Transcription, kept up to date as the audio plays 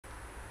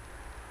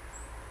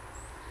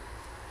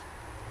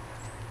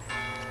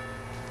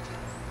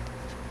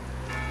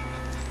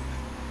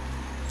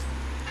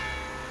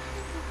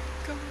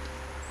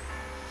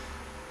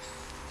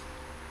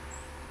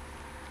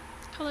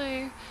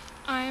Hello,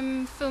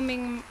 I'm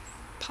filming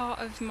part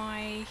of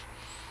my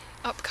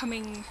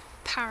upcoming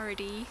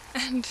parody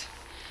and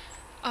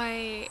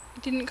I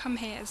didn't come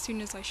here as soon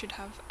as I should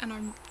have and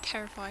I'm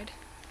terrified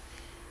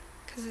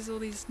because there's all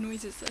these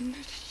noises and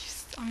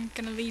I'm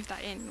gonna leave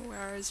that in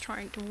where I was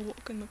trying to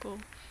walk and look all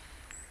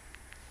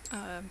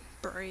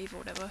brave or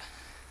whatever,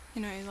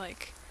 you know,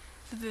 like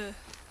the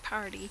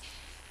parody.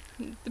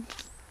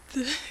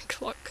 The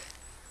clock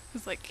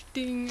was like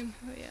ding and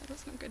oh yeah,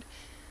 that's not good.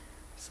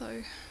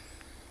 So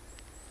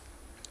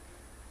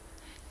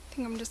I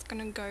think I'm just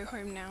gonna go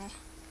home now.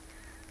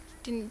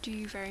 Didn't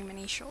do very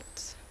many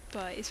shots,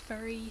 but it's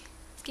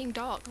getting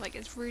dark, like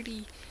it's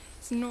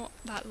not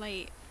that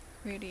late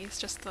really, it's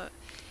just that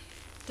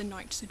the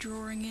nights are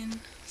drawing in,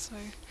 so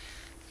I'm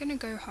gonna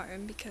go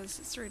home because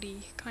it's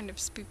really kind of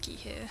spooky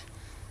here.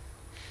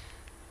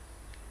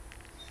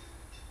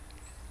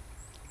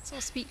 So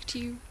I'll speak to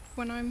you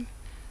when I'm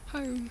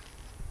home.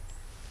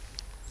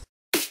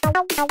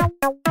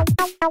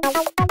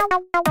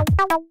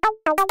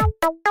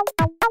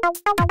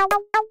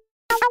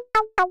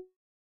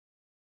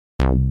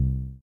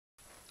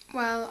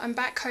 Well, I'm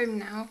back home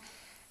now,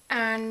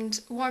 and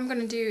what I'm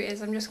going to do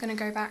is I'm just going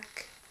to go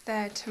back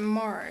there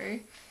tomorrow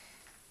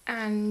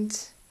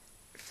and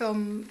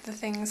film the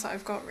things that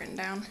I've got written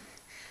down.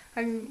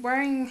 I'm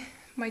wearing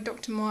my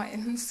Dr.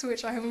 Martens,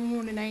 which I haven't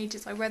worn in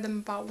ages. I wear them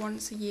about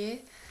once a year,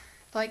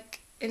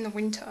 like in the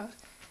winter,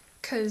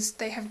 because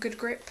they have good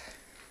grip,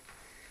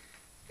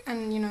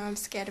 and you know I'm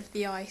scared of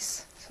the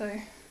ice, so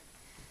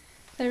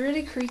they're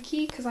really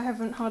creaky because I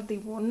haven't hardly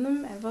worn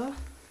them ever.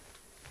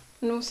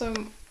 And also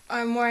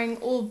I'm wearing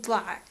all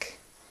black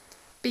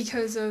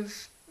because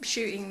of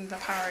shooting the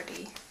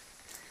parody.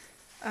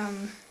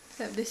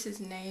 So this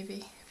is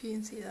navy, if you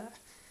can see that.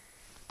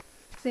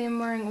 See, I'm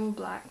wearing all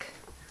black.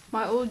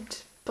 My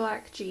old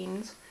black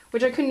jeans,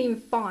 which I couldn't even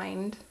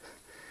find.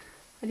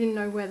 I didn't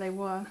know where they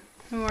were.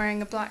 I'm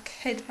wearing a black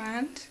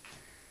headband.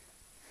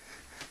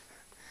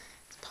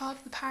 It's part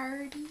of the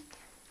parody.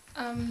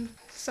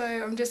 So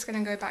I'm just going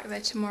to go back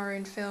there tomorrow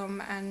and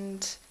film,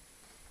 and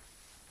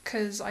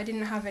because I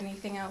didn't have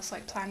anything else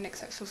like planned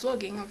except for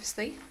vlogging,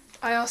 obviously.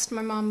 I asked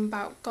my mum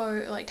about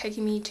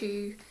taking me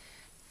to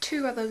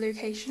 2 other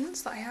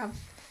locations that I have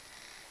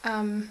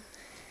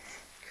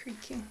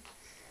creaking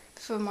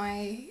for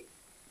my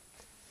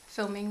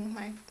filming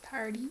my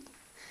parody,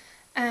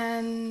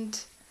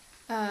 and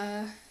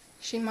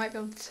she might be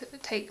able to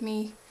take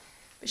me,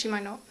 but she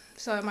might not,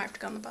 so I might have to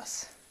go on the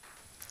bus.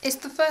 It's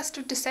the 1st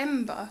of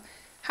December.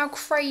 How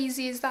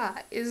crazy is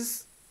that? It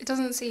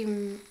doesn't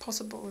seem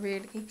possible,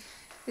 really.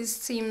 It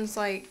seems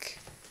like,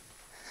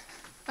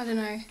 I don't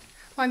know.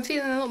 Well, I'm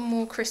feeling a lot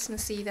more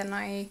Christmassy than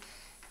I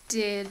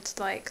did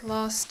like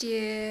last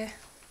year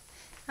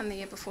and the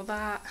year before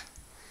that.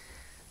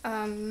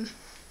 I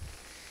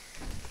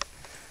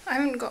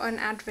haven't got an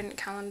advent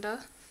calendar,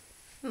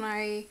 and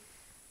I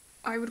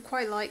would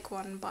quite like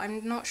one, but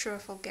I'm not sure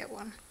if I'll get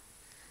one.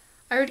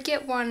 I would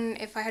get one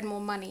if I had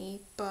more money,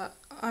 but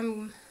I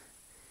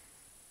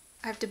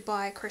have to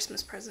buy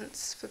Christmas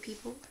presents for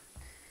people,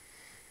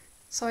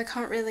 so I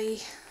can't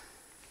really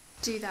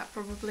do that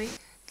probably.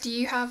 Do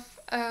you have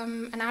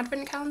an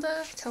advent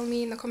calendar? Tell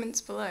me in the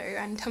comments below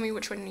and tell me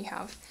which one you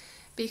have,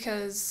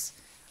 because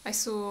I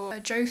saw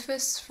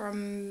Jophus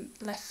from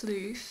Le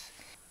Floof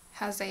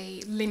has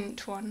a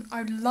lint one.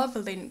 I would love a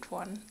lint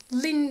one.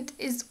 Lint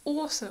is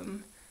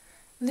awesome.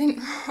 Lint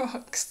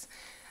rocks.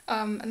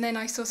 And then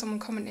I saw someone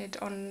commented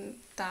on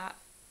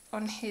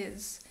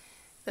his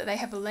that they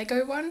have a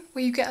Lego one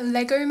where you get a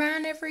Lego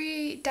man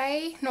every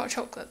day. Not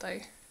chocolate though,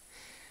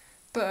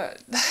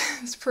 but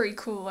that's pretty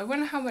cool. I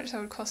wonder how much that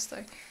would cost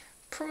though.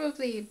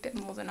 Probably a bit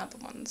more than other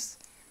ones,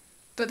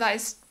 but that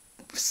is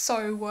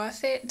so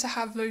worth it to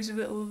have loads of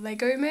little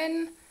Lego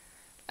men.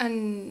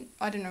 And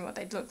I don't know what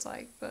they'd look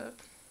like, but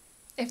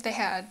if they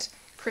had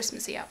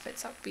Christmassy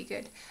outfits, that would be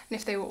good. And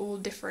if they were all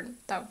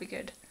different, that would be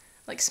good,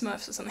 like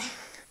Smurfs or something.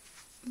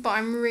 But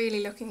I'm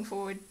really looking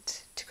forward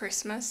to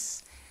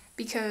Christmas,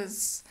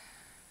 because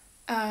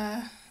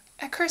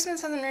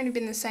Christmas hasn't really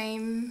been the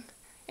same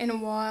in a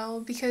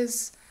while,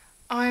 because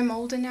I'm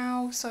older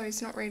now, so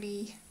it's not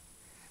really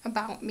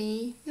about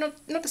me. Not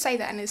to say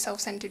that in a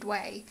self-centered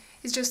way,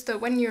 it's just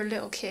that when you're a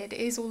little kid, it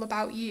is all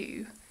about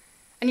you,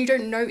 and you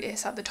don't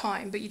notice at the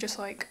time, but you're just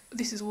like,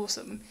 this is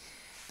awesome.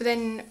 But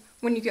then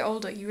when you get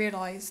older, you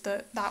realise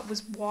that that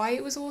was why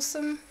it was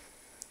awesome,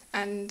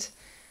 and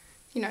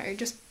you know,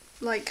 just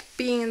like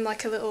being in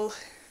like a little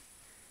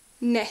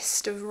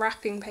nest of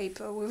wrapping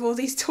paper with all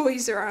these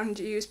toys around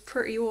you is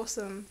pretty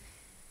awesome.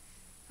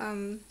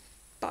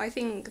 But I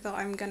think that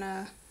I'm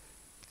gonna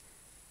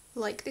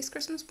like this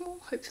Christmas more,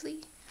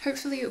 hopefully.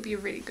 Hopefully it'll be a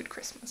really good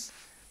Christmas.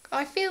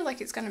 I feel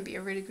like it's gonna be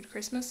a really good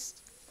Christmas.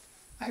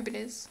 I hope it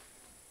is.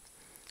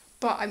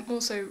 But I'm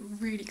also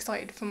really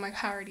excited for my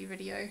parody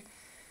video.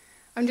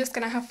 I'm just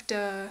gonna have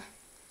to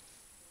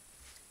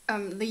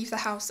leave the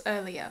house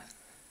earlier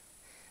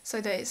so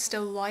that it's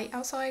still light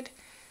outside,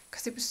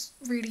 because it was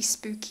really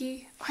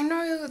spooky. I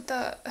know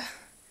that,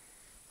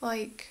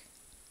 like,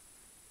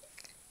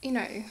 you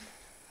know,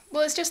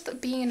 Well, it's just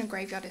that being in a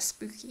graveyard is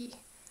spooky.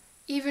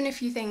 Even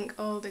if you think,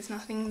 oh, there's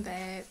nothing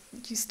there,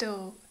 you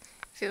still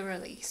feel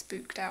really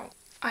spooked out.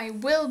 I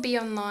will be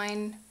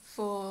online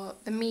for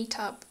the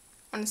meetup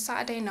on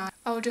Saturday night.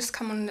 I'll just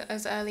come on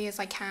as early as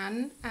I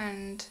can,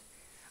 and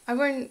I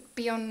won't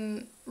be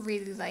on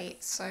really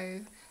late, so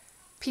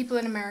people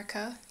in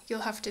America,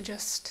 you'll have to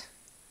just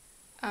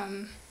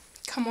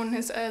come on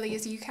as early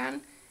as you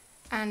can,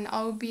 and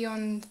I'll be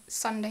on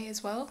Sunday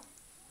as well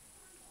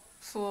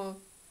for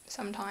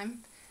some time.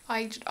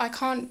 I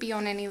can't be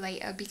on any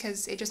later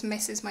because it just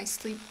messes my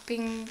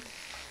sleeping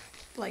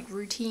like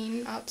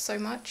routine up so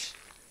much,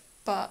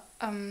 but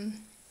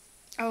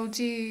I'll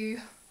do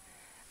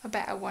a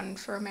better one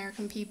for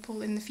American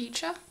people in the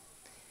future,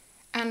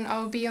 and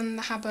I'll be on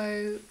the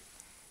Habbo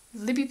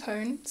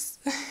libbypwns.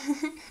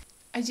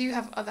 I do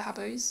have other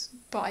Habbos,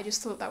 but I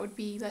just thought that would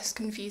be less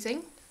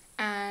confusing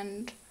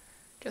and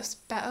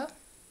just better.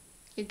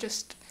 You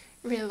just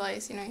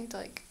realise, you know,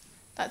 like,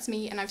 that's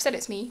me, and I've said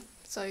it's me,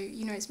 so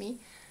you know it's me.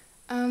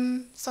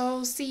 So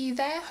I'll see you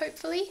there,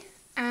 hopefully,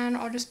 and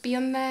I'll just be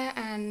on there,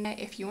 and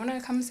if you want to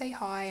come say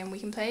hi and we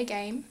can play a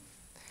game,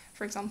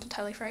 for example,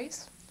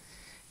 Telephrase,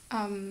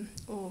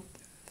 or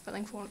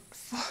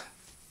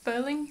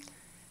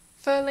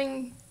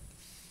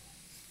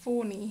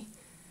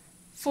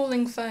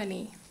Falling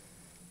Ferny,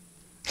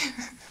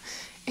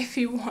 if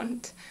you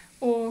want,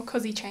 or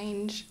Cosy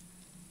Change,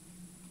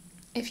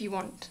 if you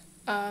want.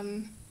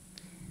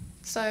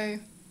 So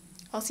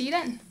I'll see you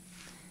then,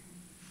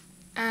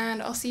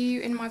 and I'll see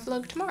you in my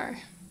vlog tomorrow.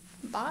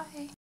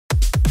 Bye.